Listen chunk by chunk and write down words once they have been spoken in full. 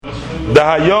the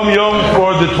Hayom Yom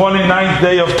for the 29th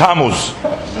day of Tammuz.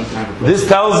 This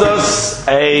tells us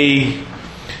a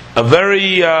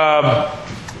very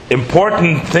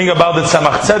important thing about the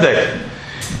Tzemach Tzedek,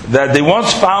 that they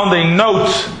once found a note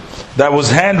that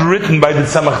was handwritten by the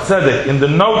Tzemach Tzedek. In the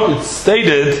note it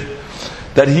stated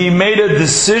that he made a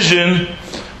decision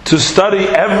to study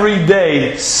every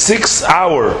day 6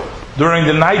 hours during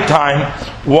the nighttime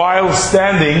while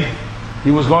standing. He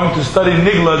was going to study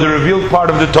Nigla, the revealed part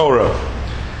of the Torah.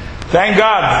 Thank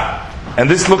God, and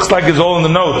this looks like it's all in the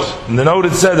note. In the note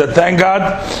it said that thank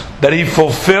God that he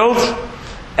fulfilled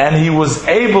and he was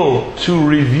able to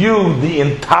review the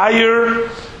entire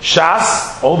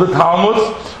Shas, all the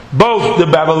Talmud, both the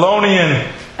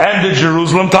Babylonian and the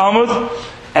Jerusalem Talmud,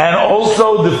 and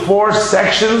also the 4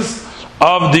 sections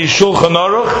of the Shulchan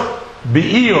Aruch,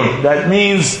 Be'iyun. That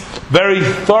means very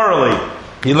thoroughly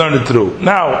he learned it through.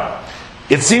 Now,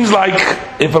 it seems like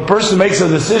if a person makes a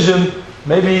decision,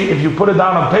 maybe if you put it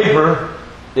down on paper,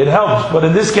 it helps. But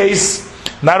in this case,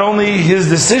 not only his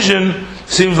decision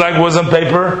seems like was on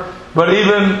paper, but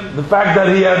even the fact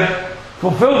that he had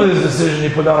fulfilled his decision,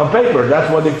 he put down on paper. That's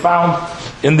what they found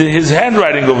in his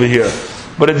handwriting over here.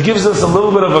 But it gives us a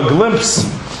little bit of a glimpse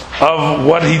of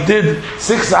what he did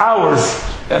 6 hours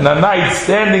in a night,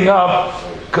 standing up,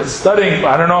 studying.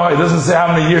 I don't know, it doesn't say how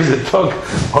many years it took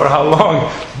or how long,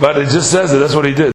 but it just says that that's what he did.